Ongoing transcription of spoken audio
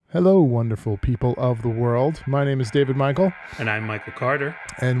Hello, wonderful people of the world. My name is David Michael. And I'm Michael Carter.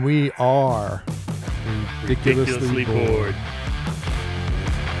 And we are Ridiculously Bored.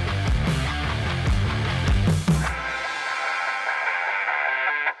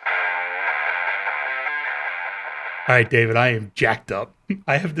 All right, David, I am jacked up.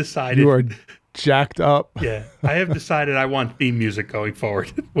 I have decided. You are jacked up? Yeah, I have decided I want theme music going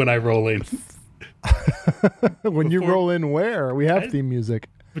forward when I roll in. You roll in where? We have theme music.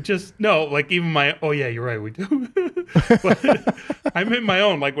 But just, no, like even my, oh yeah, you're right, we do. But I'm in my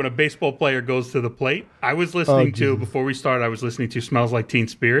own, like when a baseball player goes to the plate. I was listening to, before we started, I was listening to Smells Like Teen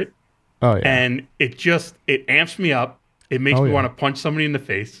Spirit. Oh, yeah. And it amps me up. It makes me want to punch somebody in the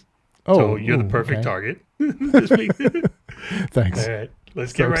face. So you're the perfect target. Thanks. All right,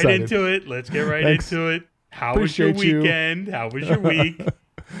 let's get right into it. How was your weekend? How was your week?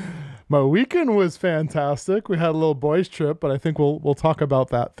 My weekend was fantastic. We had a little boys trip, but I think we'll talk about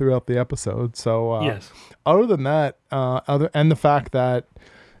that throughout the episode. So yes. Other than that, and the fact that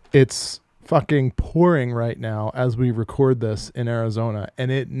it's fucking pouring right now as we record this in Arizona,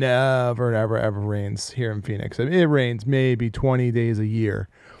 and it never, ever, ever rains here in Phoenix. I mean, it rains maybe 20 days a year.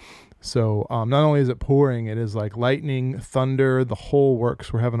 So not only is it pouring, it is like lightning, thunder, the whole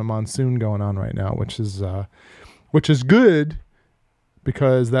works. We're having a monsoon going on right now, which is good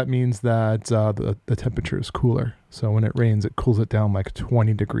because that means that the temperature is cooler. So when it rains, it cools it down like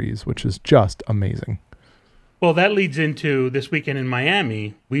 20 degrees, which is just amazing. Well, that leads into this weekend in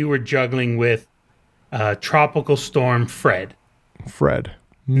Miami. We were juggling with Tropical Storm Fred.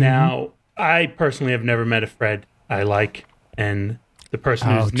 Mm-hmm. Now, I personally have never met a Fred I like, and the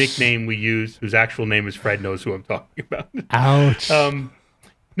person whose nickname we use, whose actual name is Fred, knows who I'm talking about. Ouch.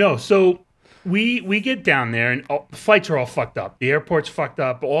 No, so we get down there, and the flights are all fucked up. The airport's fucked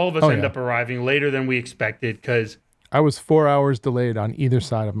up. All of us end up arriving later than we expected because I was 4 hours delayed on either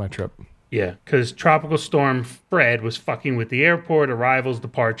side of my trip. Yeah, because Tropical Storm Fred was fucking with the airport, arrivals,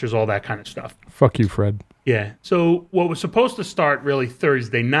 departures, all that kind of stuff. Fuck you, Fred. Yeah. So what was supposed to start really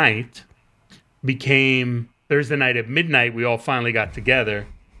Thursday night became Thursday night at midnight. We all finally got together.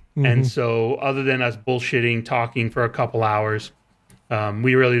 Mm-hmm. And so other than us bullshitting, talking for a couple hours,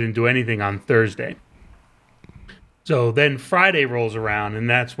 we really didn't do anything on Thursday. So then Friday rolls around, and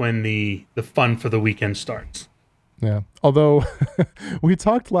that's when the fun for the weekend starts. Yeah. Although we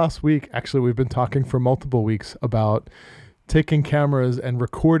talked last week, actually, we've been talking for multiple weeks about taking cameras and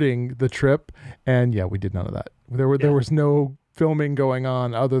recording the trip. And yeah, we did none of that. There was no filming going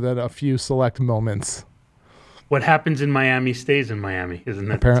on other than a few select moments. What happens in Miami stays in Miami, isn't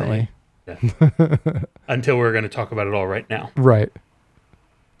that apparently? Yeah. Until we're going to talk about it all right now. Right.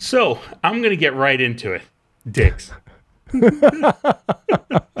 So I'm going to get right into it. Dicks.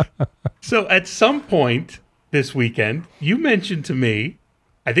 So at some point this weekend, you mentioned to me,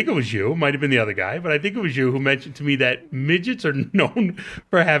 I think it was you, it might have been the other guy, but I think it was you who mentioned to me that midgets are known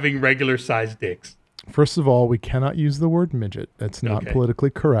for having regular sized dicks. First of all, we cannot use the word midget. That's not politically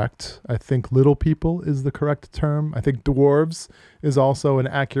correct. I think little people is the correct term. I think dwarves is also an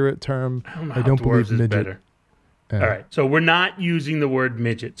accurate term. I don't believe midget. Better. Yeah. All right, so we're not using the word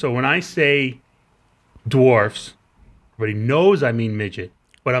midget. So when I say dwarfs, everybody knows I mean midget,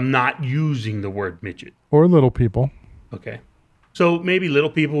 but I'm not using the word midget. Or little people. Okay. So maybe little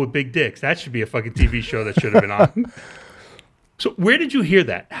people with big dicks. That should be a fucking TV show that should have been on. So where did you hear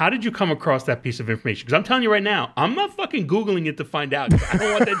that? How did you come across that piece of information? Because I'm telling you right now, I'm not fucking Googling it to find out. I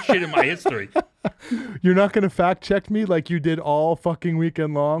don't want that shit in my history. You're not going to fact check me like you did all fucking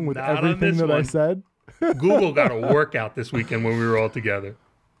weekend long with everything that I said? Google got a workout this weekend when we were all together.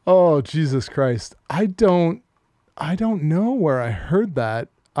 Oh, Jesus Christ. I don't know where I heard that.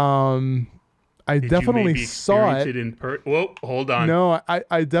 I definitely saw it. Whoa, hold on. No,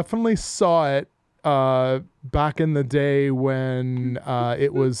 I definitely saw it back in the day when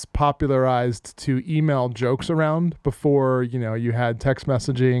it was popularized to email jokes around before, you had text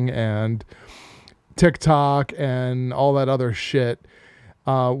messaging and TikTok and all that other shit.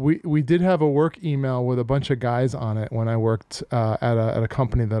 We did have a work email with a bunch of guys on it when I worked at a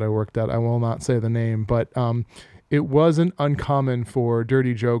company that I worked at. I will not say the name, but it wasn't uncommon for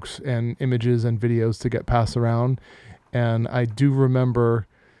dirty jokes and images and videos to get passed around. And I do remember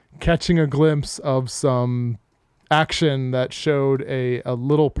catching a glimpse of some action that showed a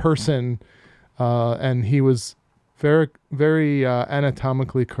little person, and he was very, very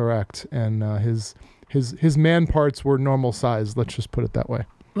anatomically correct, and his man parts were normal size. Let's just put it that way.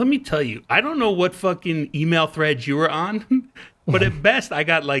 Let me tell you, I don't know what fucking email threads you were on, but at best I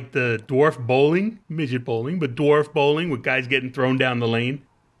got like the dwarf bowling, midget bowling, but dwarf bowling with guys getting thrown down the lane.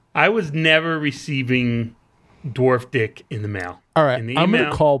 I was never receiving dwarf dick in the mail. All right, in the I'm going to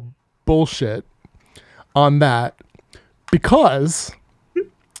email. call bullshit on that because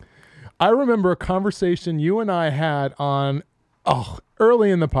I remember a conversation you and I had on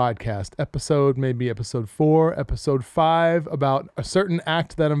early in the podcast, maybe episode 4, episode 5, about a certain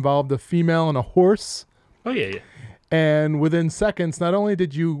act that involved a female and a horse. Oh, yeah. And within seconds, not only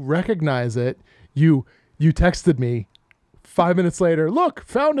did you recognize it, you texted me 5 minutes later, look,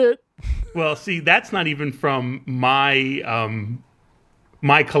 found it. Well, see, that's not even from my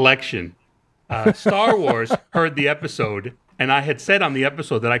my collection. Star Wars heard the episode, and I had said on the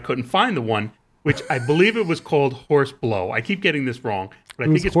episode that I couldn't find the one, which I believe it was called Horse Blow. I keep getting this wrong, but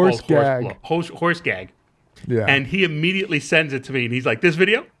I think it's Horse called Gag. Horse Blow. Horse Gag. Yeah. And he immediately sends it to me, and he's like, "This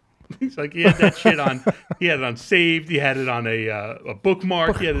video." He's like, he had that shit on. He had it on saved. He had it on a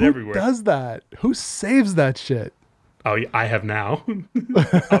bookmark. He had it everywhere. Who does that? Who saves that shit? Oh, yeah, I have now.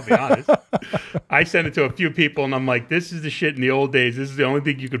 I'll be honest. I sent it to a few people, and I'm like, this is the shit in the old days. This is the only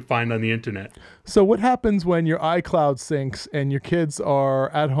thing you could find on the internet. So what happens when your iCloud syncs and your kids are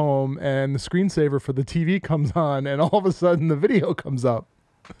at home and the screensaver for the TV comes on and all of a sudden the video comes up?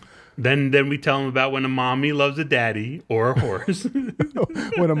 Then we tell them about when a mommy loves a daddy or a horse.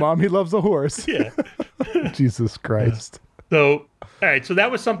 When a mommy loves a horse. Yeah. Jesus Christ. So, all right. So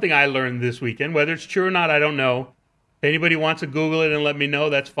that was something I learned this weekend. Whether it's true or not, I don't know. If anybody wants to Google it and let me know,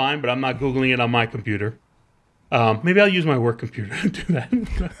 that's fine. But I'm not Googling it on my computer. Maybe I'll use my work computer to do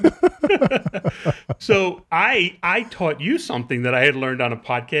that. So I taught you something that I had learned on a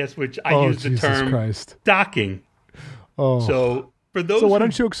podcast, which I used the term Christ. docking. Oh. So for those So why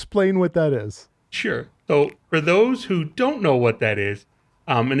don't you explain what that is? Sure. So for those who don't know what that is,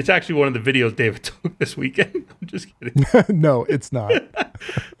 and it's actually one of the videos David took this weekend. I'm just kidding. No, it's not.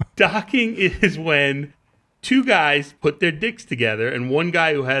 Docking is when two guys put their dicks together and one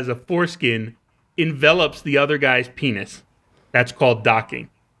guy who has a foreskin envelops the other guy's penis. That's called docking.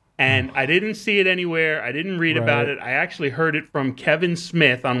 And I didn't see it anywhere. I didn't read about it. I actually heard it from Kevin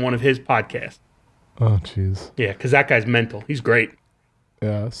Smith on one of his podcasts. Oh, jeez. Yeah, because that guy's mental. He's great.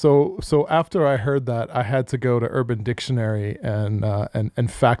 Yeah. So after I heard that, I had to go to Urban Dictionary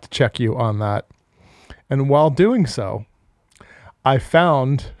and fact check you on that. And while doing so, I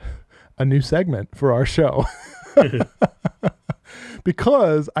found a new segment for our show.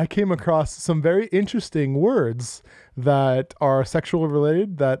 Because I came across some very interesting words that are sexual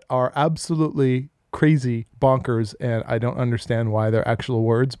related that are absolutely crazy bonkers, and I don't understand why they're actual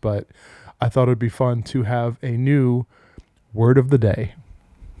words, but I thought it'd be fun to have a new word of the day.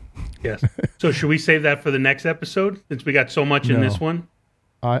 Yes. So should we save that for the next episode since we got so much in this one?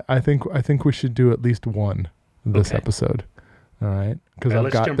 I think we should do at least one this episode. All right,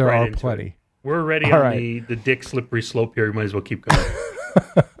 because there are plenty. We're already on the dick slippery slope here. We might as well keep going.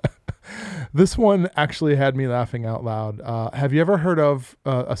 This one actually had me laughing out loud. Have you ever heard of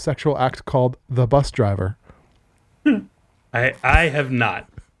a sexual act called the bus driver? I have not.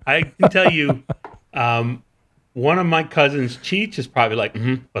 I can tell you, one of my cousins, Cheech, is probably like,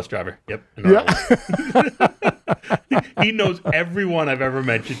 bus driver. Yep. Yeah. He knows everyone I've ever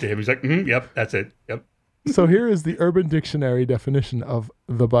mentioned to him. He's like, yep, that's it. Yep. So here is the Urban Dictionary definition of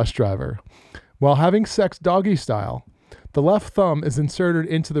the bus driver. While having sex doggy style, the left thumb is inserted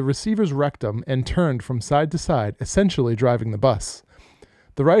into the receiver's rectum and turned from side to side, essentially driving the bus.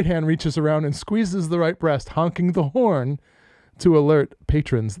 The right hand reaches around and squeezes the right breast, honking the horn to alert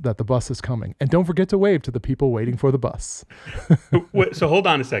patrons that the bus is coming. And don't forget to wave to the people waiting for the bus. Wait, so hold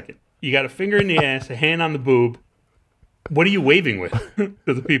on a second. You got a finger in the ass, a hand on the boob. What are you waving with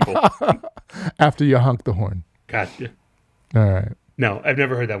to the people? After you honk the horn. Gotcha. All right. No, I've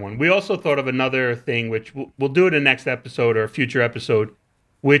never heard that one. We also thought of another thing, which we'll do it in next episode or a future episode,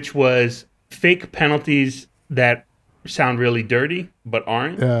 which was fake penalties that sound really dirty but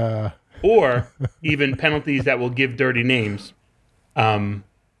aren't. Or even penalties that will give dirty names.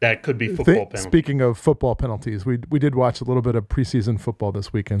 That could be football penalties. Speaking of football penalties, we did watch a little bit of preseason football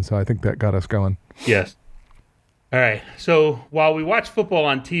this weekend, so I think that got us going. Yes. All right. So while we watched football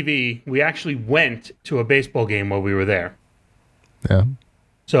on TV, we actually went to a baseball game while we were there. Yeah.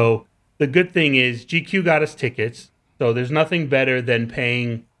 So the good thing is GQ got us tickets. So there's nothing better than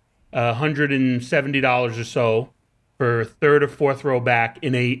paying $170 or so for third or fourth row back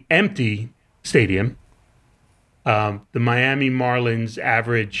in a empty stadium. The Miami Marlins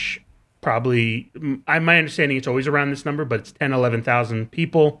average probably, my understanding it's always around this number, but it's 10, 11,000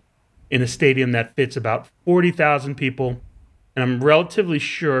 people in a stadium that fits about 40,000 people. And I'm relatively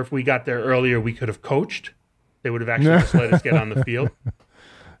sure if we got there earlier, we could have coached. They would have actually just let us get on the field.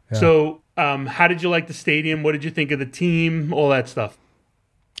 Yeah. So how did you like the stadium? What did you think of the team? All that stuff.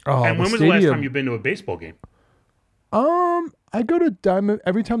 And when was the last time you've been to a baseball game? I go to Diamond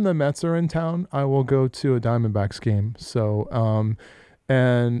every time the Mets are in town. I will go to a Diamondbacks game. So,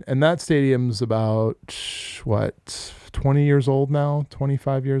 and that stadium's about what 20 years old now,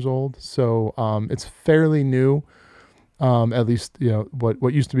 25 years old. So, it's fairly new. At least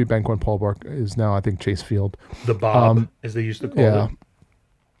what used to be Bank One Ballpark is now I think Chase Field. The Bob, as they used to call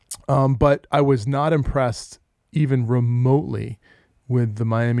it. But I was not impressed even remotely with the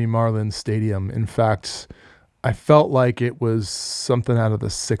Miami Marlins stadium. In fact, I felt like it was something out of the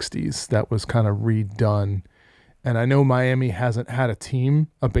 60s that was kind of redone. And I know Miami hasn't had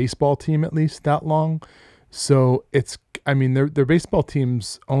a baseball team at least that long. So their baseball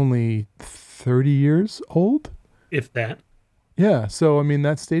team's only 30 years old. If that. Yeah. So,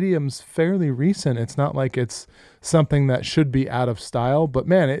 that stadium's fairly recent. It's not like it's something that should be out of style, but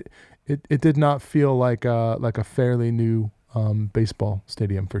man, it did not feel like a fairly new baseball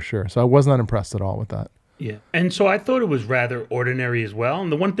stadium for sure. So I was not impressed at all with that. Yeah. And so I thought it was rather ordinary as well.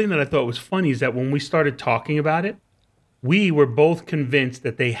 And the one thing that I thought was funny is that when we started talking about it, we were both convinced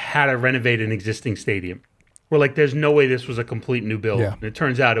that they had to renovate an existing stadium. We're like, there's no way this was a complete new build. Yeah. And it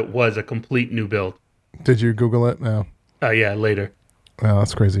turns out it was a complete new build. Did you Google it? No. Yeah, later. Oh,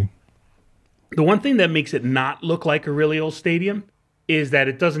 that's crazy. The one thing that makes it not look like a really old stadium is that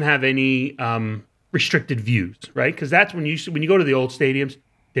it doesn't have any restricted views, right? Because that's when you go to the old stadiums,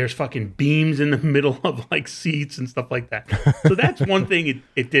 there's fucking beams in the middle of like seats and stuff like that. So that's one thing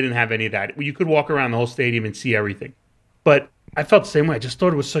it didn't have any of that. You could walk around the whole stadium and see everything. But I felt the same way. I just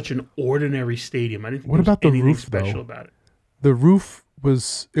thought it was such an ordinary stadium. I didn't think what about the roof special though? About it. The roof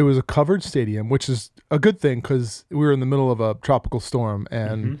was a covered stadium, which is a good thing because we were in the middle of a tropical storm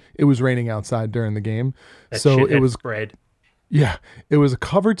and it was raining outside during the game. So it was spread. Yeah, it was a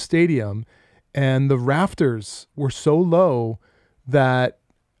covered stadium, and the rafters were so low that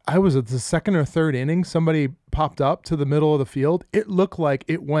I was at the second or third inning. Somebody popped up to the middle of the field. It looked like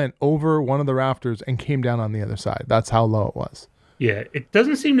it went over one of the rafters and came down on the other side. That's how low it was. Yeah, it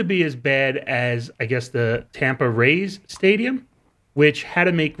doesn't seem to be as bad as, I guess, the Tampa Rays stadium, which had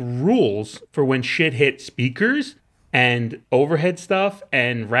to make rules for when shit hit speakers and overhead stuff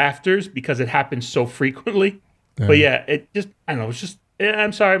and rafters because it happens so frequently. Yeah. But yeah, it just, I don't know, it's just,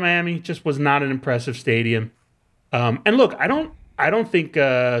 I'm sorry, Miami, it just was not an impressive stadium. And look, I don't think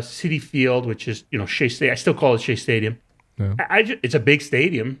Citi Field, which is, Shea Stadium, I still call it Shea Stadium. Yeah. It's a big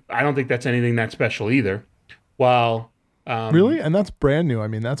stadium. I don't think that's anything that special either. While really? And that's brand new.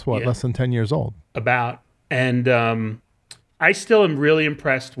 That's what, less than 10 years old. And I still am really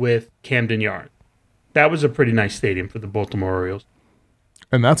impressed with Camden Yards. That was a pretty nice stadium for the Baltimore Orioles.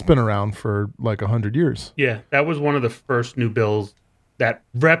 And that's been around for like 100 years. Yeah, that was one of the first new builds that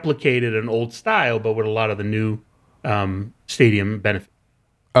replicated an old style, but with a lot of the new stadium benefits.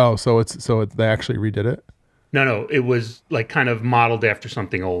 Oh, so they actually redid it? No, it was like kind of modeled after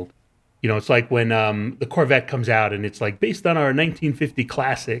something old. It's like when the Corvette comes out and it's like based on our 1950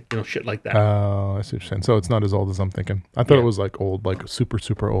 classic, shit like that. Oh, I see what you're saying. So it's not as old as I'm thinking. I thought it was like old, like super,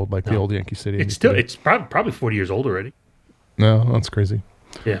 super old, like the old Yankee Stadium. It's probably 40 years old already. No, that's crazy.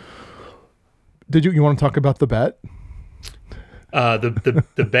 Yeah. Did you want to talk about the bet? The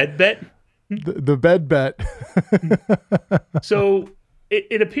bed bet? The bed bet. So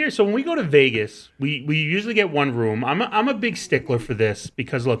it appears, so when we go to Vegas, we usually get one room. I'm a big stickler for this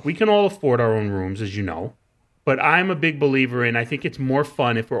because, look, we can all afford our own rooms, as you know. But I'm a big believer in, I think it's more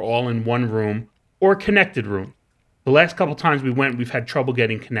fun if we're all in one room or a connected room. The last couple times we went, we've had trouble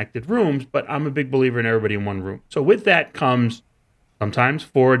getting connected rooms, but I'm a big believer in everybody in one room. So with that comes sometimes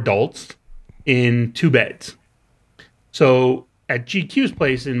 4 adults in 2 beds. So at GQ's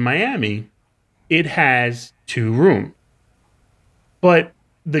place in Miami, it has 2 rooms. But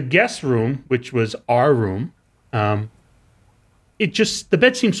the guest room, which was our room, the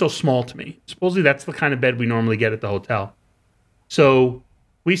bed seemed so small to me. Supposedly that's the kind of bed we normally get at the hotel. So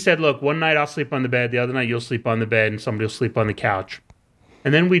we said, look, one night I'll sleep on the bed, the other night you'll sleep on the bed, and somebody will sleep on the couch.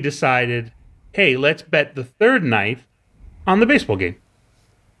 And then we decided, hey, let's bet the third night on the baseball game.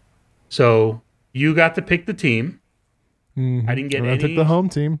 So you got to pick the team. Mm-hmm. I didn't get any. I took the home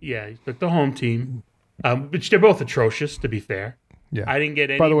team. Yeah, you took the home team, which they're both atrocious, to be fair. Yeah. I didn't get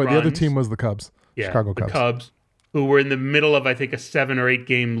any. By the way, runs. the other team was the Cubs. Yeah, Chicago Cubs. The Cubs, who were in the middle of, I think, a 7 or 8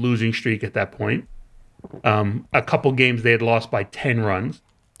 game losing streak at that point. A couple games they had lost by 10 runs.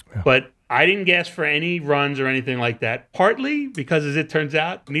 Yeah. But I didn't guess for any runs or anything like that, partly because, as it turns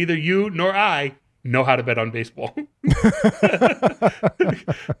out, neither you nor I know how to bet on baseball.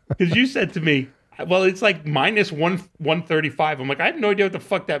 Because you said to me, well, it's like minus 135. I'm like, I have no idea what the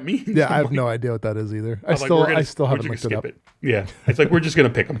fuck that means. Yeah, I have no idea what that is either. I still haven't looked it up. Yeah, it's like we're just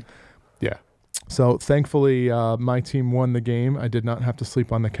gonna pick them. Yeah. So thankfully, my team won the game. I did not have to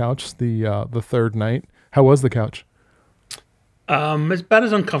sleep on the couch the third night. How was the couch? It's about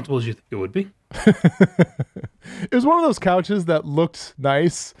as uncomfortable as you think it would be. It was one of those couches that looked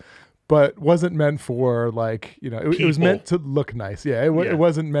nice, but wasn't meant for it was meant to look nice. Yeah, it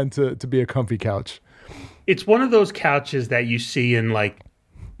wasn't meant to be a comfy couch. It's one of those couches that you see in like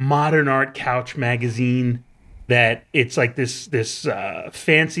Modern Art Couch magazine that it's like this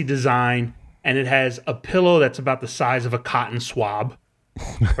fancy design, and it has a pillow that's about the size of a cotton swab.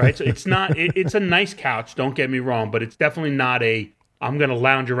 Right? So it's not it's a nice couch, don't get me wrong, but it's definitely not I'm going to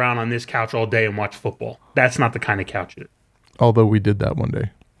lounge around on this couch all day and watch football. That's not the kind of couch it is. Although we did that one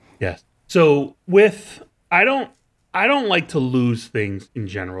day. Yes. So I don't like to lose things in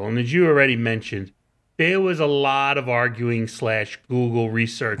general. And as you already mentioned, there was a lot of arguing / Google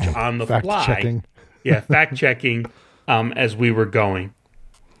research on the fact fly. Checking. Yeah, fact checking as we were going.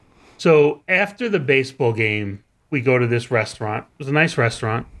 So after the baseball game, we go to this restaurant. It was a nice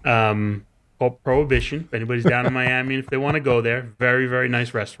restaurant called Prohibition. If anybody's down in Miami, if they want to go there, very, very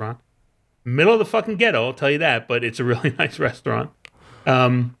nice restaurant. Middle of the fucking ghetto, I'll tell you that, but it's a really nice restaurant.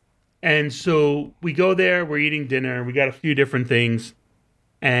 And so we go there, we're eating dinner, we got a few different things.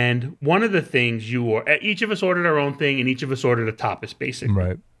 And one of the things each of us ordered our own thing, and each of us ordered a tapas, basically.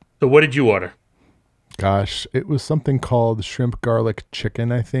 Right. So what did you order? Gosh, it was something called shrimp garlic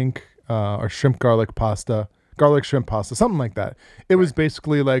chicken, I think, or shrimp garlic pasta. Garlic shrimp pasta, something like that. It was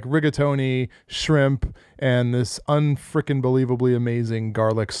basically like rigatoni, shrimp, and this unfrickin' believably amazing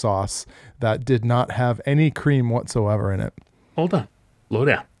garlic sauce that did not have any cream whatsoever in it. Hold on. Slow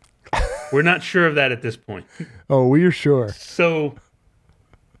down. We're not sure of that at this point. Oh, we're sure. So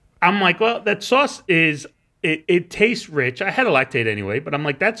I'm like, well, that sauce it tastes rich. I had a Lactaid anyway, but I'm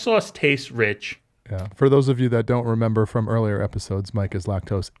like, that sauce tastes rich. Yeah. For those of you that don't remember from earlier episodes, Mike is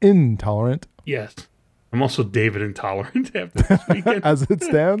lactose intolerant. Yes. I'm also David intolerant after this weekend. As it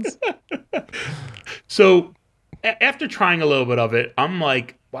stands. So after trying a little bit of it, I'm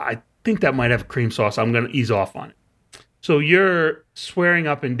like, well, I think that might have cream sauce. I'm going to ease off on it. So you're swearing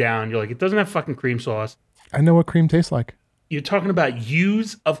up and down. You're like, it doesn't have fucking cream sauce. I know what cream tastes like. You're talking about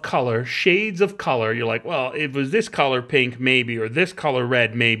hues of color, shades of color. You're like, well, if it was this color pink, maybe, or this color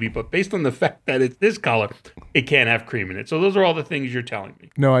red, maybe. But based on the fact that it's this color, it can't have cream in it. So those are all the things you're telling me.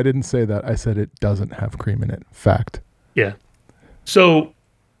 No, I didn't say that. I said it doesn't have cream in it. Fact. Yeah. So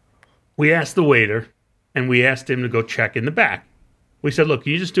we asked the waiter, and we asked him to go check in the back. We said, look,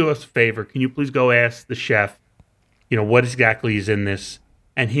 can you just do us a favor? Can you please go ask the chef, what exactly is in this?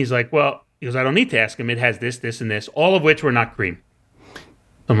 And he's like, well, he goes, I don't need to ask him. It has this, this, and this, all of which were not cream.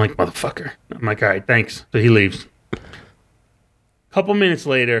 I'm like, motherfucker. I'm like, all right, thanks. So he leaves. A couple minutes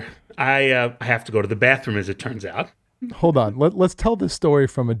later, I have to go to the bathroom, as it turns out. Hold on. Let's tell this story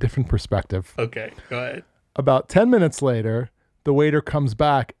from a different perspective. Okay, go ahead. About 10 minutes later, the waiter comes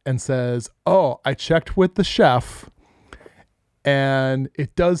back and says, oh, I checked with the chef, and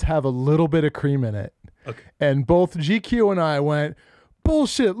it does have a little bit of cream in it. Okay. And both GQ and I went,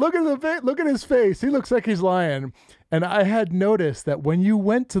 bullshit, look at his face. He looks like he's lying. And I had noticed that when you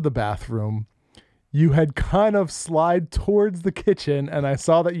went to the bathroom, you had kind of slid towards the kitchen, and I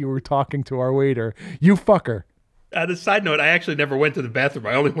saw that you were talking to our waiter. You fucker. On a side note, I actually never went to the bathroom.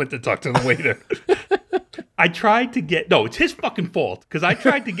 I only went to talk to the waiter. I tried to it's his fucking fault, because I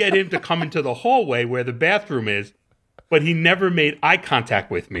tried to get him to come into the hallway where the bathroom is, but he never made eye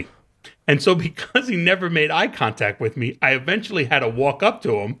contact with me. And so because he never made eye contact with me, I eventually had to walk up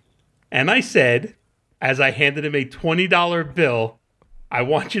to him, and I said, as I handed him a $20 bill, I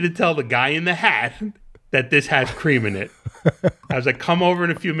want you to tell the guy in the hat that this has cream in it. I was like, come over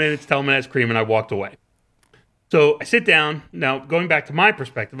in a few minutes, tell him it has cream, and I walked away. So I sit down. Now, going back to my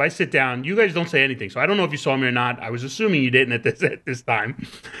perspective, I sit down. You guys don't say anything, so I don't know if you saw me or not. I was assuming you didn't at this time.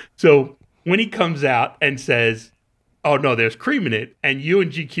 So when he comes out and says, oh, no, there's cream in it, and you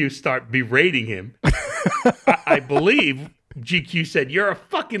and GQ start berating him, I believe GQ said, you're a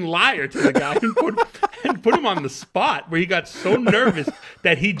fucking liar to the guy, and put him on the spot, where he got so nervous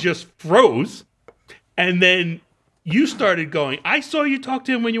that he just froze. And then you started going, I saw you talk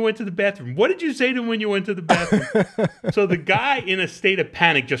to him when you went to the bathroom. What did you say to him when you went to the bathroom? So the guy, in a state of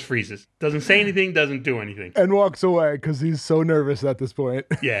panic, just freezes. Doesn't say anything, doesn't do anything. And walks away because he's so nervous at this point.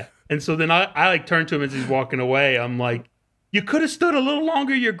 Yeah. And so then I like turn to him as he's walking away. I'm like, you could have stood a little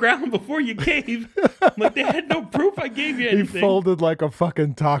longer your ground before you gave. I'm like, they had no proof I gave you anything. He folded like a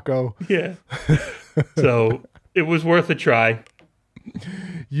fucking taco. Yeah. So it was worth a try.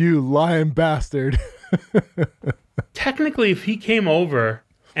 You lying bastard. Technically, if he came over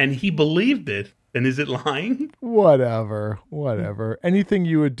and he believed it, then is it lying? Whatever. Anything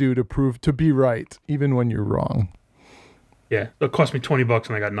you would do to prove to be right, even when you're wrong. Yeah, it cost me $20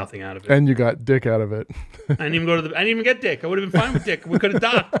 and I got nothing out of it. And you got dick out of it. I didn't even I didn't even get dick. I would have been fine with dick. We could have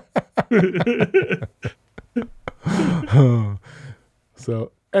docked.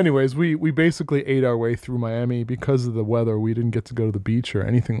 So, anyways, we basically ate our way through Miami because of the weather. We didn't get to go to the beach or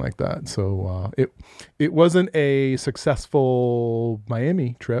anything like that. So it wasn't a successful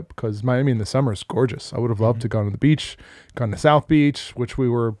Miami trip because Miami in the summer is gorgeous. I would have loved to go to the beach, gone to South Beach, which we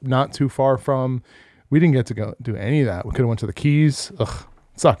were not too far from. We didn't get to go do any of that. We could have went to the Keys. Ugh,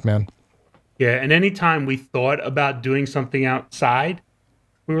 sucked, man. Yeah, and anytime we thought about doing something outside,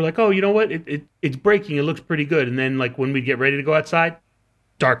 we were like, oh, you know what? It's breaking. It looks pretty good. And then, like, when we get ready to go outside,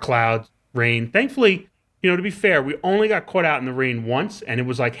 dark clouds, rain. Thankfully, to be fair, we only got caught out in the rain once, and it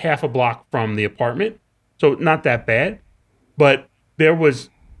was like half a block from the apartment. So not that bad. But there was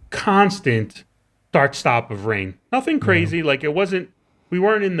constant start-stop of rain. Nothing crazy. Like, we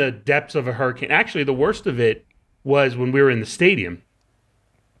weren't in the depths of a hurricane. Actually, the worst of it was when we were in the stadium.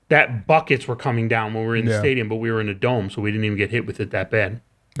 That buckets were coming down when we were in the stadium, but we were in a dome, so we didn't even get hit with it that bad.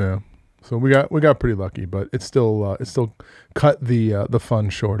 Yeah. So we got pretty lucky, but it still cut the fun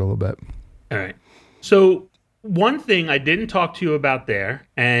short a little bit. All right. So one thing I didn't talk to you about there,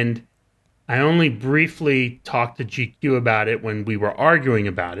 and I only briefly talked to GQ about it when we were arguing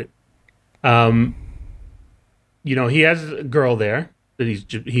about it. He has a girl there that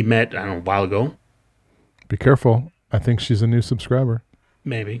he met, I don't know, a while ago. Be careful. I think she's a new subscriber.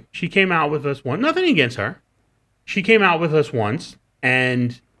 Maybe. She came out with us once. Nothing against her. She came out with us once,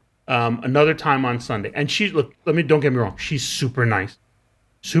 and another time on Sunday. And don't get me wrong. She's super nice.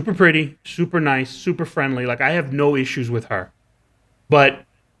 Super pretty, super nice, super friendly. Like, I have no issues with her. But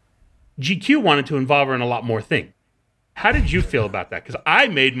GQ wanted to involve her in a lot more things. How did you feel about that? Because I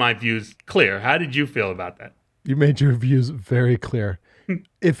made my views clear. How did you feel about that? You made your views very clear.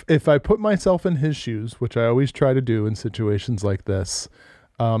 If I put myself in his shoes, which I always try to do in situations like this,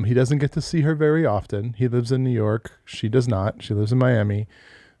 he doesn't get to see her very often. He lives in New York. She does not. She lives in Miami.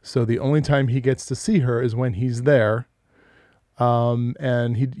 So the only time he gets to see her is when he's there.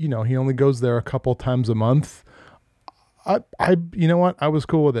 And he only goes there a couple times a month. You know what? I was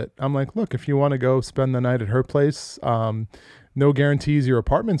cool with it. I'm like, look, if you want to go spend the night at her place, no guarantees your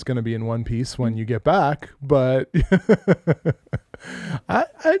apartment's going to be in one piece when you get back, but you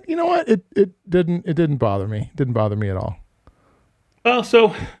know what? It didn't bother me. It didn't bother me at all. Well,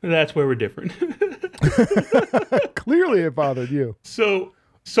 so that's where we're different. Clearly it bothered you. So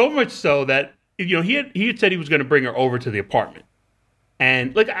much so that, he had said he was going to bring her over to the apartment.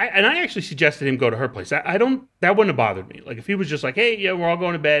 And I actually suggested him go to her place. That wouldn't have bothered me. Like, if he was just like, hey, yeah, we're all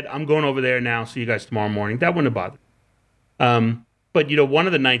going to bed. I'm going over there now. See you guys tomorrow morning. That wouldn't have bothered me. But one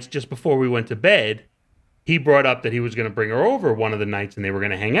of the nights just before we went to bed, he brought up that he was going to bring her over one of the nights and they were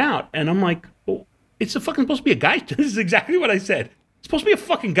going to hang out. And I'm like, oh, it's fucking supposed to be a guy's trip. This is exactly what I said. It's supposed to be a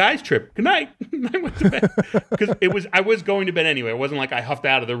fucking guy's trip. Good night. I went to bed. Because I was going to bed anyway. It wasn't like I huffed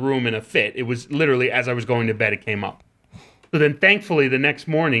out of the room in a fit. It was literally as I was going to bed, it came up. So then thankfully the next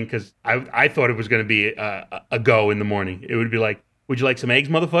morning, because I thought it was going to be a go in the morning. It would be like, would you like some eggs,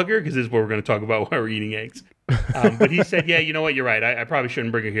 motherfucker? Because this is what we're going to talk about while we're eating eggs. But he said, yeah, you know what? You're right. I probably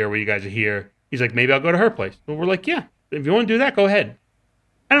shouldn't bring her here while you guys are here. He's like, maybe I'll go to her place. But we're like, yeah, if you want to do that, go ahead.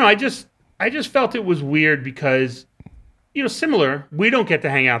 I don't know. I just felt it was weird because, similar, we don't get to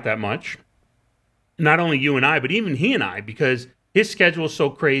hang out that much. Not only you and I, but even he and I, because his schedule is so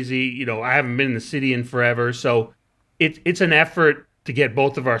crazy. I haven't been in the city in forever. So it's an effort to get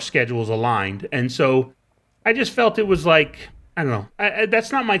both of our schedules aligned. And so I just felt it was like, I don't know.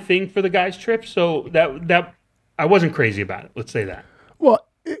 That's not my thing for the guys' trip. So that I wasn't crazy about it. Let's say that. Well,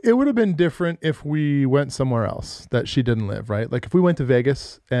 it would have been different if we went somewhere else that she didn't live, right? Like if we went to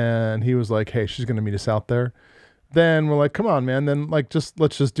Vegas and he was like, hey, she's going to meet us out there. Then we're like, come on, man. Then let's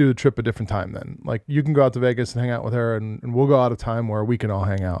just do the trip a different time then. Like you can go out to Vegas and hang out with her and we'll go out a time where we can all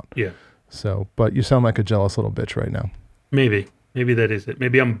hang out. Yeah. So, but you sound like a jealous little bitch right now. Maybe that is it.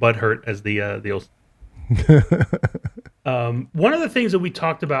 Maybe I'm butthurt as the old. One of the things that we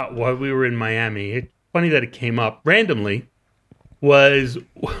talked about while we were in Miami, it's funny that it came up randomly, was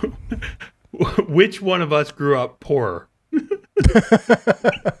which one of us grew up poorer.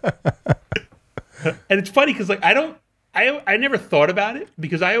 And it's funny because I never thought about it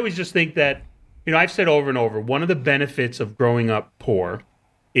because I always just think that, I've said over and over, one of the benefits of growing up poor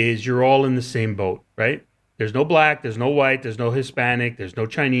is you're all in the same boat, right? There's no black, there's no white, there's no Hispanic, there's no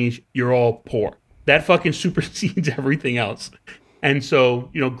Chinese. You're all poor. That fucking supersedes everything else. And so,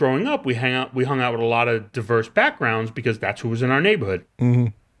 growing up, we hung out with a lot of diverse backgrounds because that's who was in our neighborhood.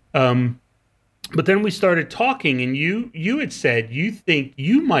 Mm-hmm. But then we started talking, and you had said you think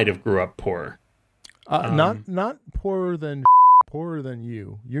you might have grew up poor. Not poorer than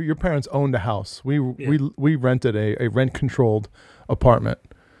you. Your parents owned a house. We rented a rent controlled apartment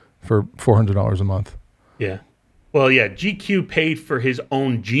for $400 a month. Yeah. Well, yeah. GQ paid for his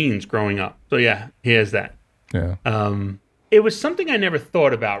own jeans growing up, so yeah, he has that. Yeah. It was something I never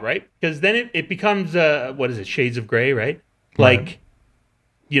thought about, right? Because then it becomes what is it? Shades of gray, right? Like,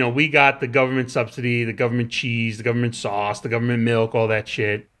 we got the government subsidy, the government cheese, the government sauce, the government milk, all that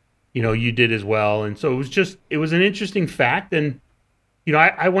shit. You did as well. And so it was an interesting fact. And,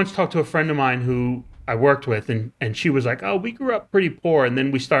 I once talked to a friend of mine who I worked with, and she was like, oh, we grew up pretty poor. And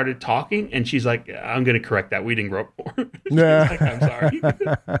then we started talking, and she's like, I'm going to correct that. We didn't grow up poor. Yeah. Like, I'm sorry.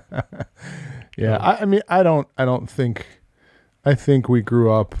 Yeah. I mean, I think we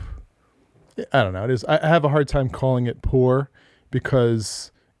grew up, I don't know. I have a hard time calling it poor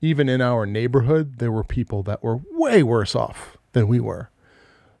because even in our neighborhood, there were people that were way worse off than we were.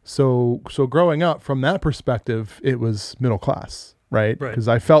 So growing up from that perspective, it was middle class, right? Because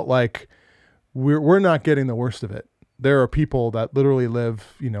I felt like we're not getting the worst of it. There are people that literally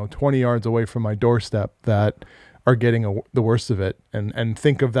live, 20 yards away from my doorstep that are getting the worst of it. And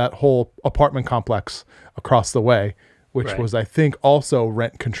think of that whole apartment complex across the way, which was, I think, also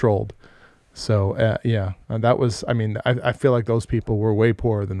rent controlled. So, that was, I feel like those people were way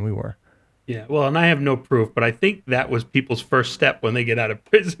poorer than we were. Yeah, well, and I have no proof, but I think that was people's first step when they get out of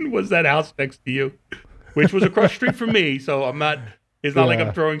prison was that house next to you, which was across the street from me. So it's not like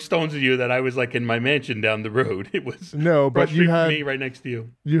I'm throwing stones at you that I was like in my mansion down the road. It was but you had me right next to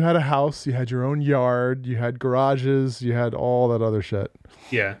you. You had a house, you had your own yard, you had garages, you had all that other shit.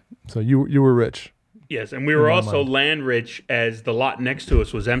 Yeah. So you were rich. Yes, and we were also land rich as the lot next to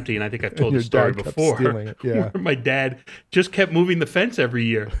us was empty, and I think I've told the story before. Stealing it. Yeah. Where my dad just kept moving the fence every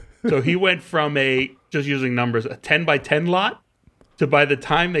year. So he went from just using numbers, a 10 by 10 lot to by the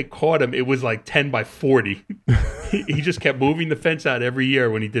time they caught him, it was like 10 by 40. He just kept moving the fence out every year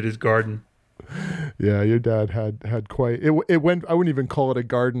when he did his garden. Yeah, your dad had quite, it went, I wouldn't even call it a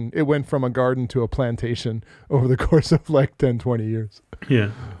garden. It went from a garden to a plantation over the course of like 10, 20 years.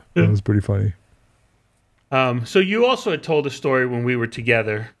 Yeah. That was pretty funny. So you also had told a story when we were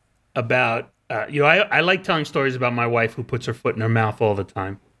together about, I like telling stories about my wife who puts her foot in her mouth all the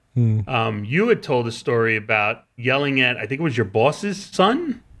time. You had told a story about yelling at, I think it was your boss's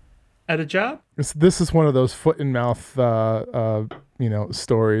son at a job. This is one of those foot and mouth,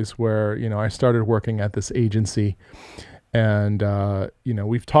 stories where, I started working at this agency and,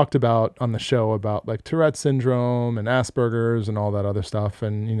 we've talked about on the show about like Tourette syndrome and Asperger's and all that other stuff.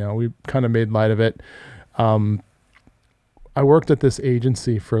 And, we kind of made light of it. I worked at this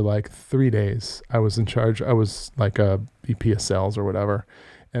agency for like 3 days. I was in charge. I was like a VP of sales or whatever.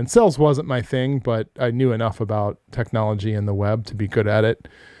 And sales wasn't my thing, but I knew enough about technology and the web to be good at it.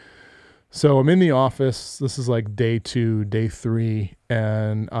 So I'm in the office. This is like day 2, day 3,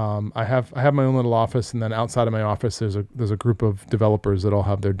 and I have my own little office. And then outside of my office, there's a group of developers that all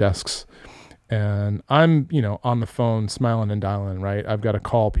have their desks. And I'm on the phone, smiling and dialing. Right, I've got to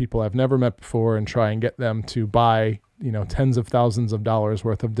call people I've never met before and try and get them to buy tens of thousands of dollars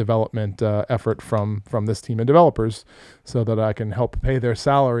worth of development effort from this team of developers so that I can help pay their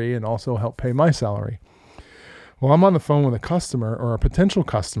salary and also help pay my salary. Well, I'm on the phone with a customer or a potential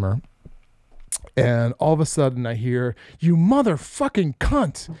customer, and all of a sudden I hear, "You motherfucking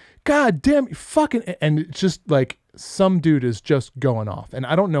cunt. God damn you fucking," and it's just like some dude is just going off, and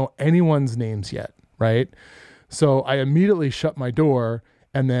I don't know anyone's names yet, right? So I immediately shut my door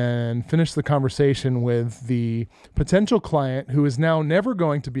and then finish the conversation with the potential client who is now never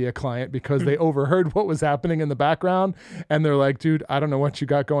going to be a client because they overheard what was happening in the background. And they're like, "Dude, I don't know what you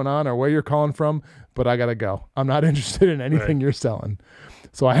got going on or where you're calling from, but I got to go. I'm not interested in anything you're selling."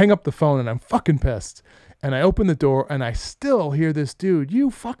 So I hang up the phone and I'm fucking pissed. And I open the door and I still hear this dude,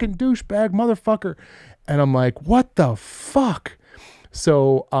 "You fucking douchebag motherfucker." And I'm like, what the fuck?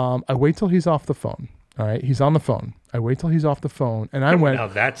 So I wait till he's off the phone. All right, he's on the phone. I wait till he's off the phone, and I went, how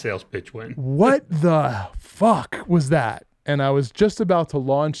that sales pitch went. What the fuck was that? And I was just about to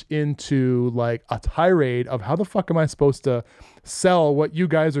launch into like a tirade of how the fuck am I supposed to sell what you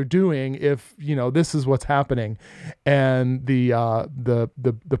guys are doing if this is what's happening. And the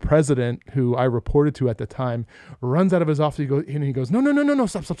president who I reported to at the time runs out of his office. He goes, no,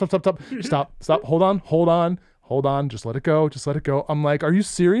 stop, hold on, just let it go. I'm like, "Are you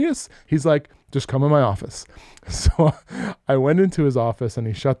serious?" He's like, "Just come in my office." So I went into his office and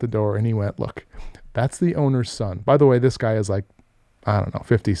he shut the door and he went, "Look, that's the owner's son. By the way, this guy is like, I don't know,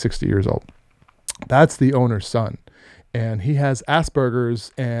 50, 60 years old. That's the owner's son. and he has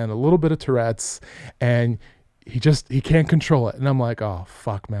Asperger's and a little bit of Tourette's, and he can't control it. And I'm like, oh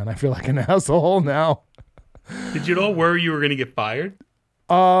fuck, man, I feel like an asshole now. Did you at all worry you were going to get fired?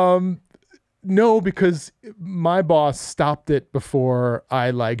 No, because my boss stopped it before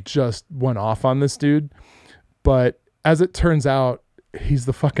I like just went off on this dude. But as it turns out, he's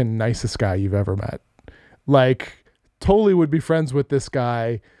the fucking nicest guy you've ever met. Like, totally would be friends with this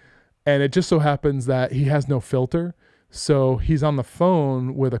guy. And it just so happens that he has no filter. So he's on the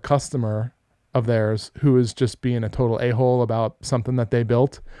phone with a customer of theirs who is just being a total a-hole about something that they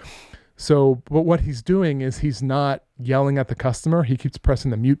built. So, but what he's doing is he's not yelling at the customer. He keeps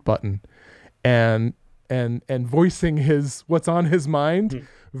pressing the mute button and voicing what's on his mind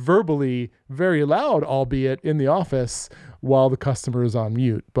verbally, very loud, albeit in the office, while the customer is on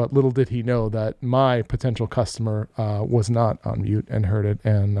mute. But little did he know that my potential customer was not on mute and heard it.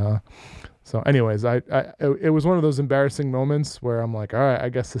 And so anyways, it was one of those embarrassing moments where I'm like, all right, I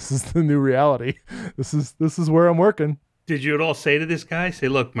guess this is the new reality. This is where I'm working. Did you at all say to this guy, say,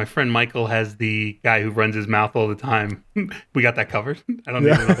 look, my friend Michael has the guy who runs his mouth all the time. We got that covered. I don't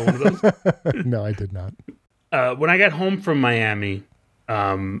need another one of those. No, I did not. When I got home from Miami,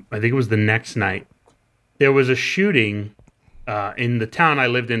 I think it was the next night, there was a shooting in the town I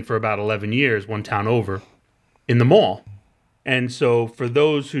lived in for about 11 years, one town over, in the mall. And so for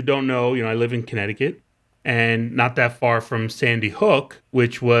those who don't know, I live in Connecticut and not that far from Sandy Hook,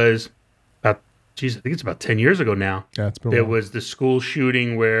 which was I think it's about 10 years ago now. Yeah, it's been There was the school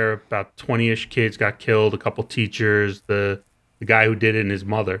shooting where about 20-ish kids got killed, a couple teachers, the guy who did it and his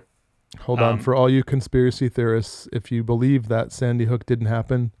mother. Hold on. For all you conspiracy theorists, if you believe that Sandy Hook didn't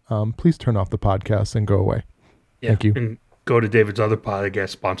happen, please turn off the podcast and go away. Yeah, thank you. And go to David's other podcast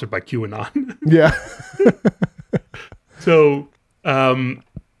sponsored by QAnon. Yeah. So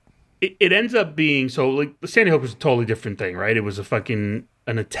it ends up being, so like Sandy Hook was a totally different thing, right? It was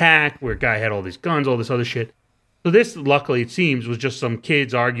an attack where a guy had all these guns, all this other shit. So this, luckily, it seems, was just some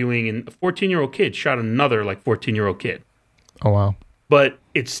kids arguing, and a 14-year-old kid shot another 14-year-old kid. Oh wow! But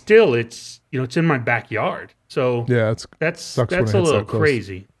it's in my backyard. So yeah, that's a little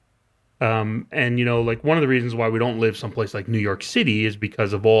crazy. And one of the reasons why we don't live someplace like New York City is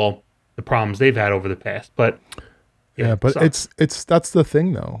because of all the problems they've had over the past. But yeah, but that's the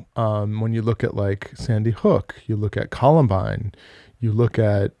thing though. When you look at like Sandy Hook, you look at Columbine. You look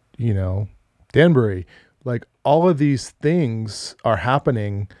at, Danbury, like all of these things are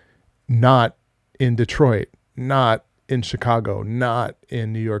happening not in Detroit, not in Chicago, not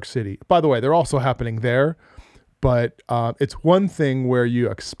in New York City. By the way, they're also happening there, but it's one thing where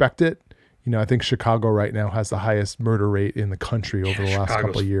you expect it. I think Chicago right now has the highest murder rate in the country over the last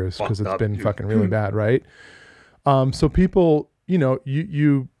couple of years because it's been fucking really bad, right? So people,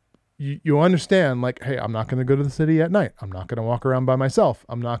 you understand, like, hey, I'm not going to go to the city at night. I'm not going to walk around by myself.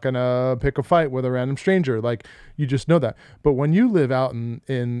 I'm not going to pick a fight with a random stranger. Like, you just know that. But when you live out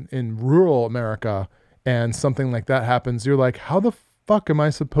in rural America and something like that happens, you're like, how the fuck am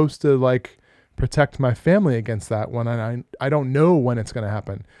I supposed to like protect my family against that when I don't know when it's going to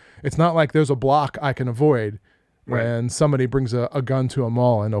happen? It's not like there's a block I can avoid when somebody brings a gun to a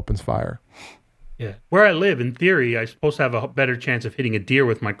mall and opens fire. Yeah. Where I live, in theory, I'm supposed to have a better chance of hitting a deer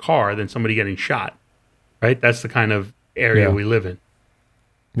with my car than somebody getting shot. Right? That's the kind of area we live in.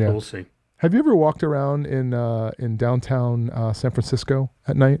 Yeah. So we'll see. Have you ever walked around in downtown San Francisco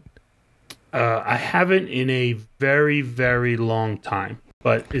at night? I haven't in a very, very long time.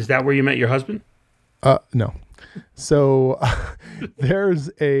 But is that where you met your husband? No. So there's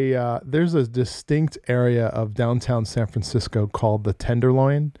a distinct area of downtown San Francisco called the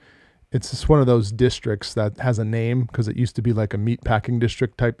Tenderloin. It's just one of those districts that has a name because it used to be like a meatpacking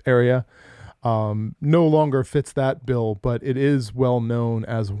district type area. No longer fits that bill, but it is well known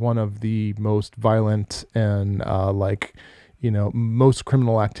as one of the most violent and most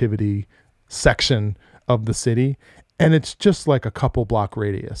criminal activity section of the city. And it's just like a couple block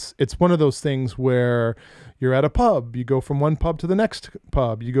radius. It's one of those things where you're at a pub, you go from one pub to the next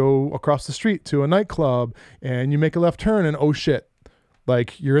pub, you go across the street to a nightclub, and you make a left turn, and oh shit,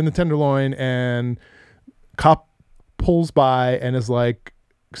 like you're in the Tenderloin, and cop pulls by and is like,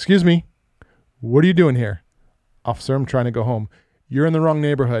 "Excuse me, what are you doing here?" "Officer, I'm trying to go home." "You're in the wrong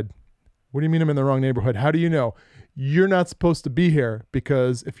neighborhood." "What do you mean I'm in the wrong neighborhood? How do you know?" "You're not supposed to be here,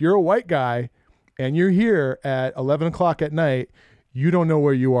 because if you're a white guy and you're here at 11 o'clock at night, you don't know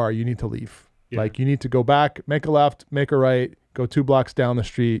where you are. You need to leave. Yeah. Like, you need to go back, make a left, make a right, go 2 blocks down the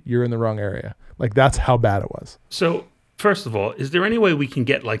street. You're in the wrong area." Like, that's how bad it was. So first of all, is there any way we can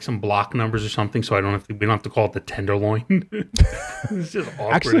get like some block numbers or something so we don't have to call it the tenderloin? It's just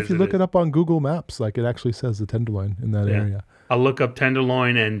awkward. Actually, if you look it up on Google Maps, like it actually says the tenderloin in that area. I'll look up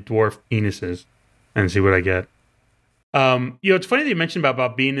tenderloin and dwarf penises and see what I get. It's funny that you mentioned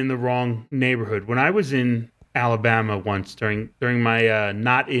about being in the wrong neighborhood. When I was in Alabama once during my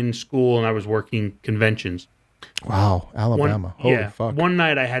not in school and I was working conventions. Wow, Alabama. Holy fuck. One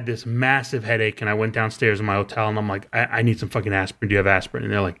night I had this massive headache and I went downstairs in my hotel and I'm like, I need some fucking aspirin. Do you have aspirin?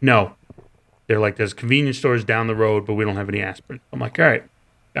 And they're like, no. They're like, there's convenience stores down the road, but we don't have any aspirin. I'm like, all right,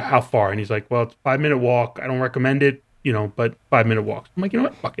 how far? And he's like, well, it's a 5-minute walk. I don't recommend it, but 5-minute walks. I'm like, you know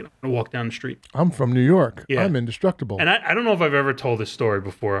what? Fuck it. I'm going to walk down the street. I'm from New York. Yeah. I'm indestructible. And I don't know if I've ever told this story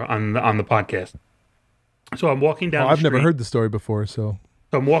before on the podcast. So I'm walking down the street. I've never heard the story before, so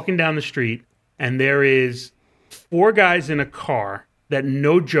I'm walking down the street and there is 4 guys in a car that,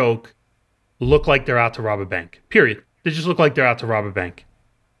 no joke, look like they're out to rob a bank. Period. They just look like they're out to rob a bank.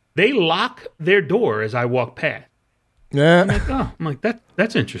 They lock their door as I walk past. Yeah. I'm like,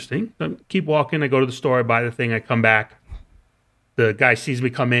 that's interesting. I keep walking. I go to the store. I buy the thing. I come back. The guy sees me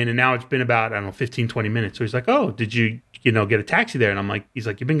come in, and now it's been about, 15, 20 minutes. So he's like, oh, did you get a taxi there? And I'm like, he's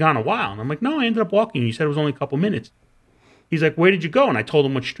like, you've been gone a while. And I'm like, no, I ended up walking. You said it was only a couple minutes. He's like, where did you go? And I told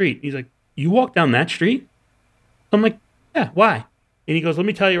him what street. He's like, you walked down that street? I'm like, yeah, why? And he goes, let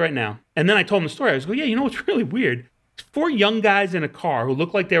me tell you right now. And then I told him the story. I was like, yeah, you know what's really weird? 4 young guys in a car who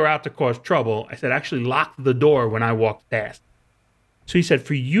looked like they were out to cause trouble, I said, actually locked the door when I walked past. So he said,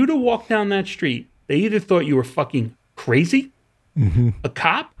 for you to walk down that street, they either thought you were fucking crazy, a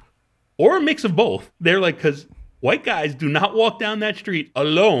cop, or a mix of both. They're like, because white guys do not walk down that street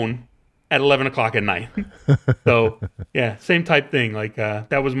alone at 11 o'clock at night. So, yeah, same type thing. Like,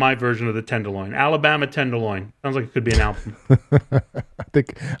 that was my version of the tenderloin. Alabama tenderloin. Sounds like it could be an album.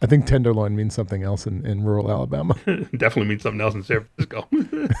 I think tenderloin means something else in rural Alabama. Definitely means something else in San Francisco.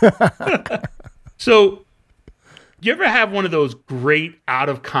 So, do you ever have one of those great out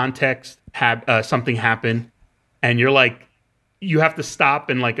of context something happen and you're like, you have to stop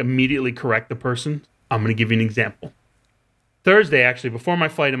and like immediately correct the person? I'm going to give you an example. Thursday, actually, before my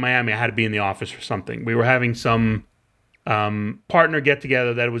flight in Miami, I had to be in the office for something. We were having some partner get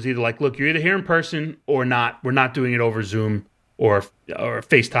together that was either like, look, you're either here in person or not. We're not doing it over Zoom or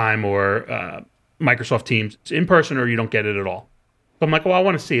FaceTime or Microsoft Teams. It's in person or you don't get it at all. So I'm like, well, I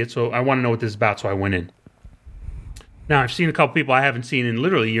want to see it. So I want to know what this is about. So I went in. Now, I've seen a couple people I haven't seen in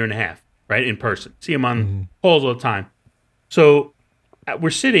literally a year and a half, right, in person. See them on calls all the time. So we're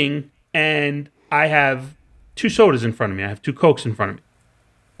sitting and I have 2 sodas in front of me. I have 2 Cokes in front of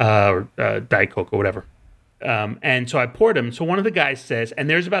me, or Diet Coke or whatever. And so I poured them. So one of the guys says, and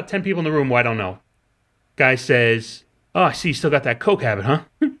there's about 10 people in the room who I don't know. Guy says, oh, I see you still got that Coke habit, huh?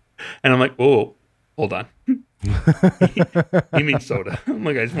 And I'm like, whoa, hold on. He means soda. I'm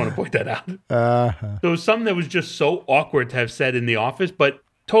like, I just want to point that out. So it was something that was just so awkward to have said in the office, but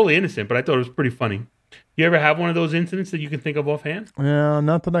totally innocent, but I thought it was pretty funny. You ever have one of those incidents that you can think of offhand? Yeah,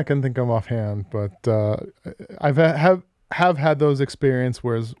 not that I can think of offhand, but I've have had those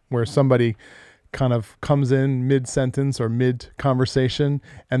experiences where somebody kind of comes in mid-sentence or mid-conversation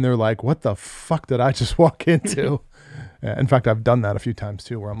and they're like, what the fuck did I just walk into? In fact, I've done that a few times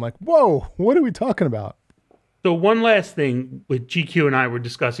too, where I'm like, whoa, what are we talking about? So one last thing with GQ and I were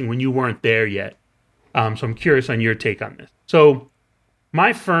discussing when you weren't there yet. So I'm curious on your take on this. So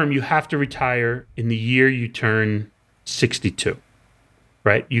my firm, you have to retire in the year you turn 62,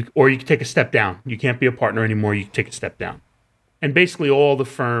 right? Or you can take a step down. You can't be a partner anymore. You can take a step down. And basically all the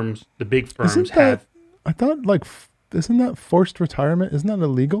firms, the big firms have... I thought, like, isn't that forced retirement? Isn't that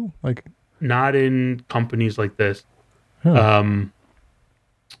illegal? Like, not in companies like this. Huh.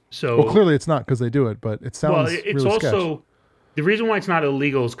 So, well, clearly it's not because they do it, but it sounds it's really also sketch. The reason why it's not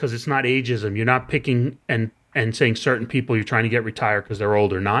illegal is because it's not ageism. You're not picking and saying certain people you're trying to get retired because they're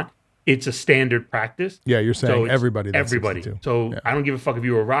old or not. It's a standard practice. Yeah, you're saying everybody. That's everybody. 62. So I don't give a fuck if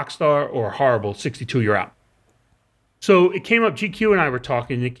you were a rock star or horrible. 62, you're out. So it came up. GQ and I were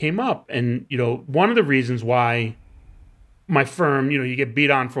talking, and it came up, and one of the reasons why my firm, you get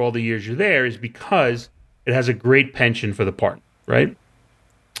beat on for all the years you're there is because it has a great pension for the partner, right?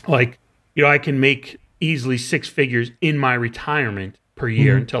 Like, I can make easily 6 figures in my retirement per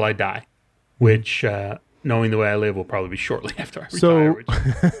year until I die, which, knowing the way I live, will probably be shortly after I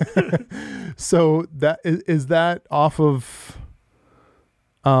retire. So that is that off of?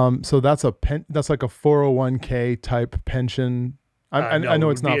 So that's that's like a 401k type pension. I know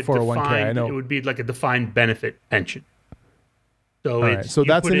it's not 401k. I know it would be like a defined benefit pension. So so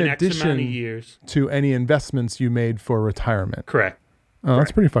that's in X amount of addition years to any investments you made for retirement. Correct. Oh,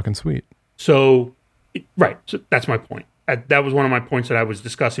 that's pretty fucking sweet. So, right. So that's my point. that was one of my points that I was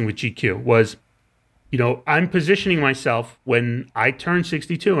discussing with GQ was, I'm positioning myself when I turn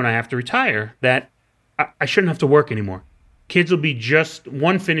 62 and I have to retire that I shouldn't have to work anymore. Kids will be just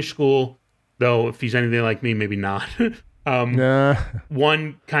one finished school, though if he's anything like me, maybe not. Nah.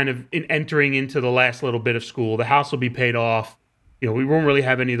 One kind of entering into the last little bit of school. The house will be paid off. We won't really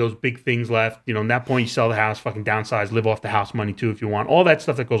have any of those big things left. At that point, you sell the house, fucking downsize, live off the house money too if you want. All that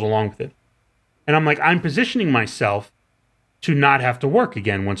stuff that goes along with it. And I'm like, I'm positioning myself to not have to work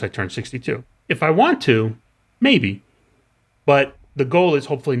again once I turn 62. If I want to, maybe. But the goal is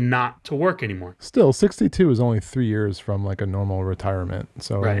hopefully not to work anymore. Still, 62 is only 3 years from like a normal retirement.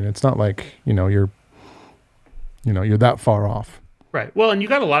 So, Right. I mean, it's not like, you're that far off. Right. Well, and you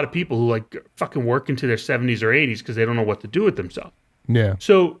got a lot of people who like fucking work into their 70s or 80s because they don't know what to do with themselves. Yeah.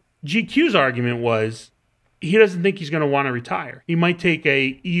 So GQ's argument was he doesn't think he's going to want to retire. He might take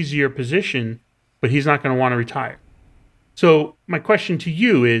a easier position, but he's not going to want to retire. So my question to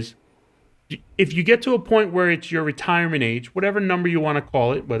you is, if you get to a point where it's your retirement age, whatever number you want to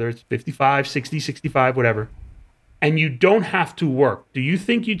call it, whether it's 55, 60, 65, whatever, and you don't have to work, do you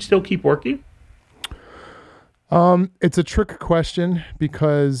think you'd still keep working? It's a trick question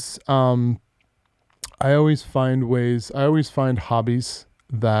because I always find hobbies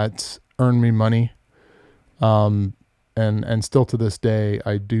that earn me money. And still to this day,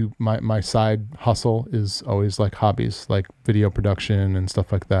 I do my side hustle is always like hobbies, like video production and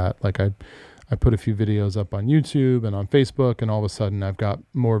stuff like that. Like I put a few videos up on YouTube and on Facebook, and all of a sudden I've got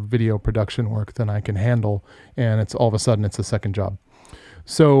more video production work than I can handle. And it's all of a sudden it's a second job.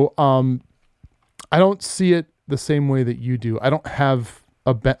 So, I don't see it the same way that you do. I don't have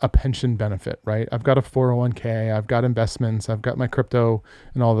a pension benefit, right? I've got a 401k, I've got investments, I've got my crypto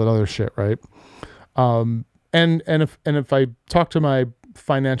and all that other shit, right? And if I talk to my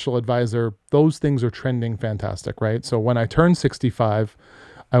financial advisor, those things are trending fantastic, right? So when I turn 65,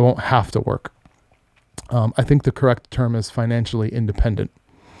 I won't have to work. I think the correct term is financially independent.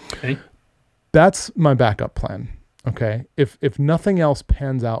 Okay. That's my backup plan. Okay. If nothing else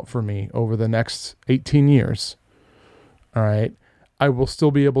pans out for me over the next 18 years, all right, I will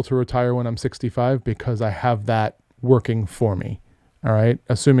still be able to retire when I'm 65 because I have that working for me. All right.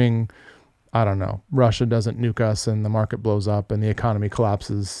 Assuming, I don't know, Russia doesn't nuke us and the market blows up and the economy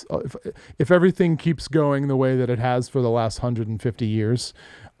collapses. If everything keeps going the way that it has for the last 150 years,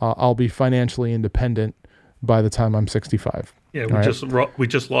 I'll be financially independent by the time I'm 65. Yeah, we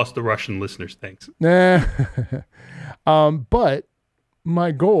just lost the Russian listeners. Thanks. But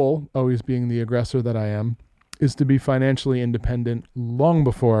my goal, always being the aggressor that I am, is to be financially independent long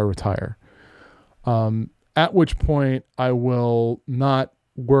before I retire. At which point I will not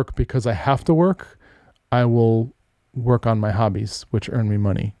work because I have to work. I will work on my hobbies, which earn me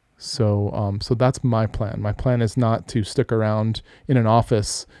money. So that's my plan. My plan is not to stick around in an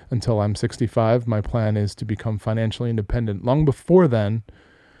office until I'm 65. My plan is to become financially independent long before then,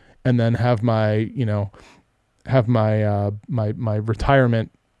 and then have my my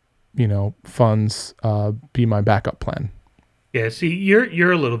retirement, funds be my backup plan. Yeah, see,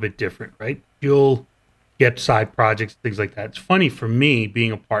 you're a little bit different, right? You'll get side projects, things like that. It's funny for me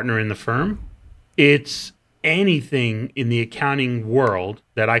being a partner in the firm. It's anything in the accounting world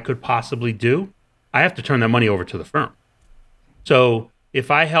that I could possibly do, I have to turn that money over to the firm. So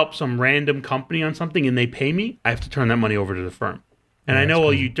if I help some random company on something and they pay me, I have to turn that money over to the firm. And I know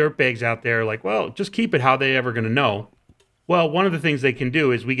all you dirtbags out there are like, well, just keep it. How they ever going to know? Well, one of the things they can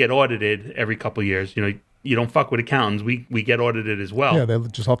do is we get audited every couple of years. You don't fuck with accountants. We get audited as well. Yeah, they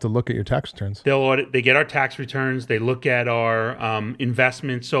just have to look at your tax returns. They'll audit. They get our tax returns. They look at our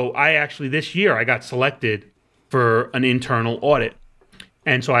investments. So this year I got selected for an internal audit,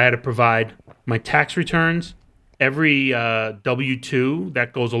 and so I had to provide my tax returns, every W-2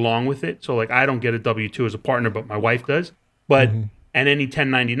 that goes along with it. So like I don't get a W-2 as a partner, but my wife does. But and any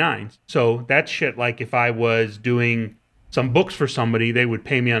 1099s. So that shit. Like if I was doing some books for somebody, they would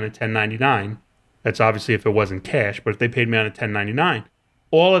pay me on a 1099. That's obviously if it wasn't cash, but if they paid me on a 1099,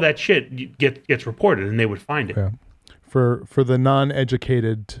 all of that shit gets reported, and they would find it. Yeah. For the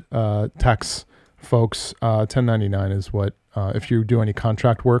non-educated tax folks, 1099 is what if you do any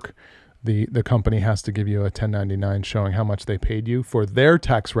contract work, the company has to give you a 1099 showing how much they paid you for their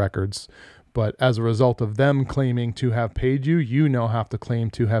tax records. But as a result of them claiming to have paid you, you now have to claim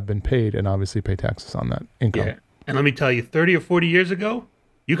to have been paid and obviously pay taxes on that income. Yeah. And let me tell you, 30 or 40 years ago,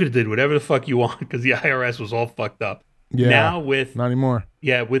 you could have did whatever the fuck you want because the IRS was all fucked up. Yeah, now not anymore.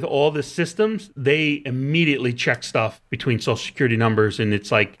 Yeah, with all the systems, they immediately check stuff between Social Security numbers, and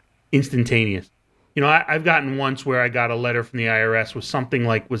it's like instantaneous. I've gotten once where I got a letter from the IRS with something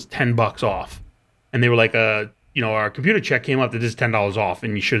like was $10 off, and they were like, our computer check came up that this is $10 off,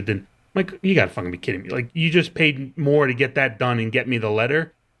 and you should have done. I'm like, you gotta fucking be kidding me! Like, you just paid more to get that done and get me the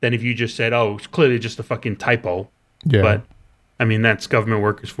letter than if you just said, oh, it's clearly just a fucking typo. Yeah. But I mean, that's government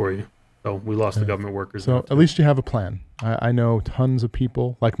workers for you. So we lost the government workers. So at least you have a plan. I know tons of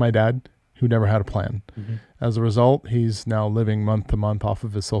people like my dad who never had a plan. Mm-hmm. As a result, he's now living month to month off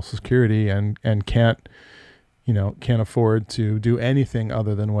of his Social Security and can't afford to do anything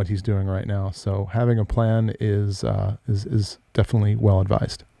other than what he's doing right now. So having a plan is definitely well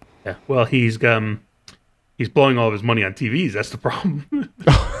advised. Yeah. Well, he's blowing all of his money on TVs. That's the problem.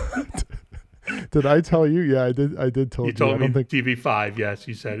 Did I tell you? Yeah, I did. I did tell you. You told I don't me think TV 5. Yes,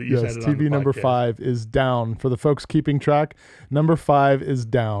 you said it. yes, said it on TV the number podcast. 5 is down. For the folks keeping track, number 5 is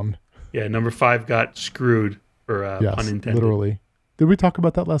down. Yeah, number 5 got screwed for Yes, pun intended. literally. Did we talk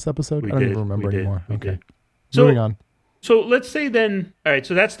about that last episode? We I don't did. even remember We did. anymore. We Okay. did. So, Moving on. So let's say then, all right,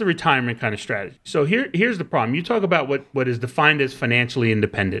 so that's the retirement kind of strategy. So here's the problem. You talk about what is defined as financially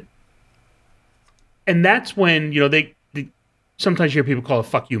independent. And that's when, they sometimes you hear people call it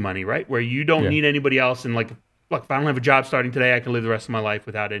fuck you money, right? Where you don't need anybody else. And like, look, if I don't have a job starting today, I can live the rest of my life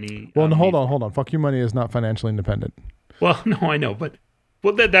without any. Well, no, hold on. Fuck you money is not financially independent. Well, no, I know. But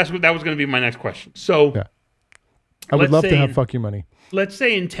that was going to be my next question. So Yeah. I would love to have fuck you money. Let's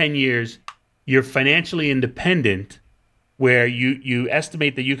say in 10 years, you're financially independent where you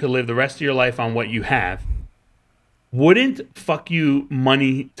estimate that you could live the rest of your life on what you have. Wouldn't fuck you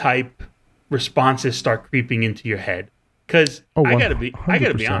money type responses start creeping into your head? Because I gotta be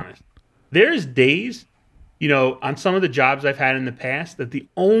 100%. honest. There's days, on some of the jobs I've had in the past, that the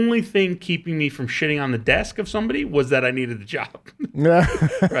only thing keeping me from shitting on the desk of somebody was that I needed the job.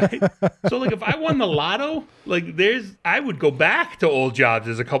 Right? So like if I won the lotto, I would go back to old jobs.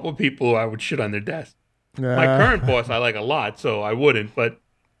 There's a couple of people who I would shit on their desk. My current boss I like a lot, so I wouldn't. But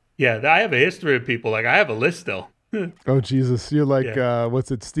yeah, I have a history of people. Like I have a list still. Oh Jesus, you're like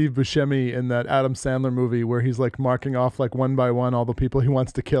what's it, Steve Buscemi in that Adam Sandler movie where he's like marking off like one by one all the people he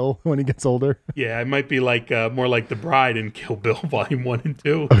wants to kill when he gets older. Yeah, I might be like more like the Bride in Kill Bill Volume 1 and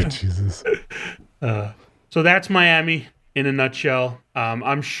 2. Oh Jesus. So that's Miami in a nutshell.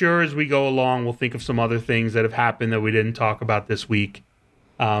 I'm sure as we go along, we'll think of some other things that have happened that we didn't talk about this week.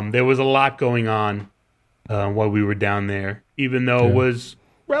 There was a lot going on while we were down there, even though it was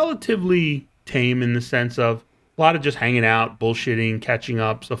relatively tame in the sense of a lot of just hanging out, bullshitting, catching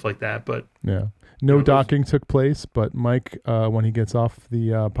up, stuff like that. But no docking took place. But Mike, when he gets off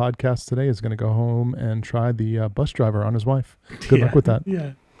the podcast today, is going to go home and try the bus driver on his wife. Good luck with that.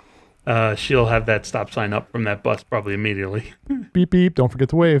 Yeah. She'll have that stop sign up from that bus probably immediately. Beep beep. Don't forget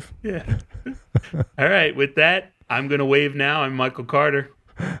to wave. Yeah. All right. With that, I'm going to wave now. I'm Michael Carter.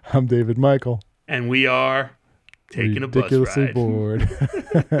 I'm David Michael. And we are taking a bus ride. Ridiculously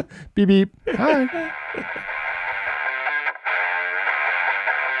bored. Beep beep. Hi.